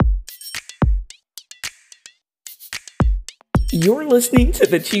You're listening to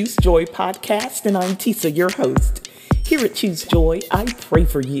the Choose Joy podcast, and I'm Tisa, your host. Here at Choose Joy, I pray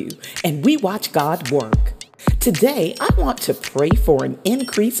for you, and we watch God work. Today, I want to pray for an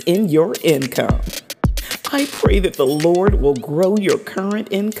increase in your income. I pray that the Lord will grow your current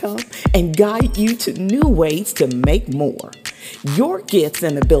income and guide you to new ways to make more. Your gifts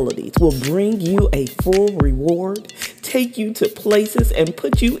and abilities will bring you a full reward, take you to places, and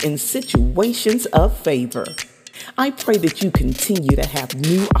put you in situations of favor. I pray that you continue to have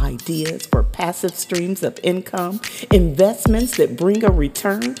new ideas for passive streams of income, investments that bring a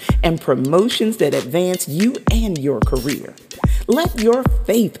return, and promotions that advance you and your career. Let your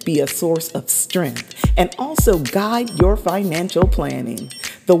faith be a source of strength and also guide your financial planning.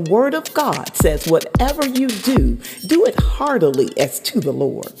 The Word of God says whatever you do, do it heartily as to the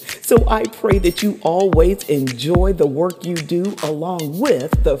Lord. So I pray that you always enjoy the work you do along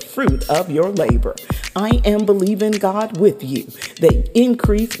with the fruit of your labor. I am believing God with you. The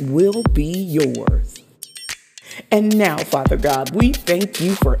increase will be yours. And now, Father God, we thank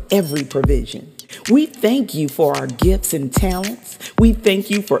you for every provision. We thank you for our gifts and talents. We thank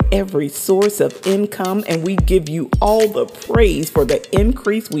you for every source of income, and we give you all the praise for the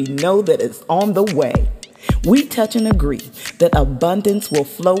increase we know that is on the way. We touch and agree that abundance will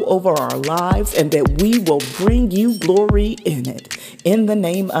flow over our lives and that we will bring you glory in it. In the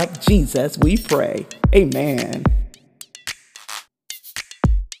name of Jesus, we pray. Amen.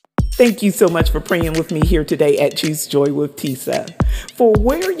 Thank you so much for praying with me here today at Choose Joy with Tisa. For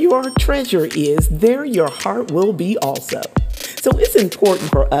where your treasure is, there your heart will be also. So it's important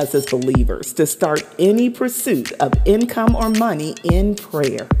for us as believers to start any pursuit of income or money in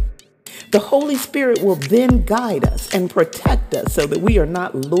prayer. The Holy Spirit will then guide us and protect us so that we are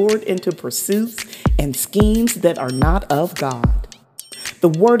not lured into pursuits and schemes that are not of God. The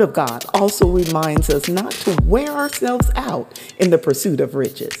Word of God also reminds us not to wear ourselves out in the pursuit of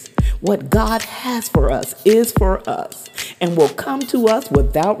riches. What God has for us is for us and will come to us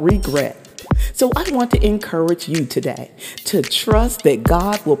without regret. So I want to encourage you today to trust that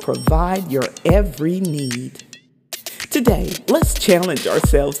God will provide your every need. Today, let's challenge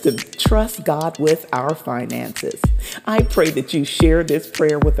ourselves to trust God with our finances. I pray that you share this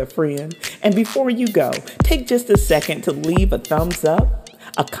prayer with a friend. And before you go, take just a second to leave a thumbs up,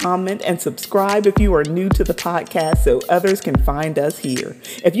 a comment, and subscribe if you are new to the podcast so others can find us here.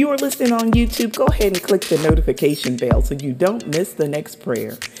 If you are listening on YouTube, go ahead and click the notification bell so you don't miss the next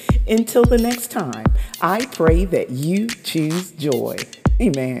prayer. Until the next time, I pray that you choose joy.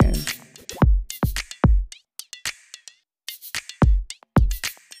 Amen.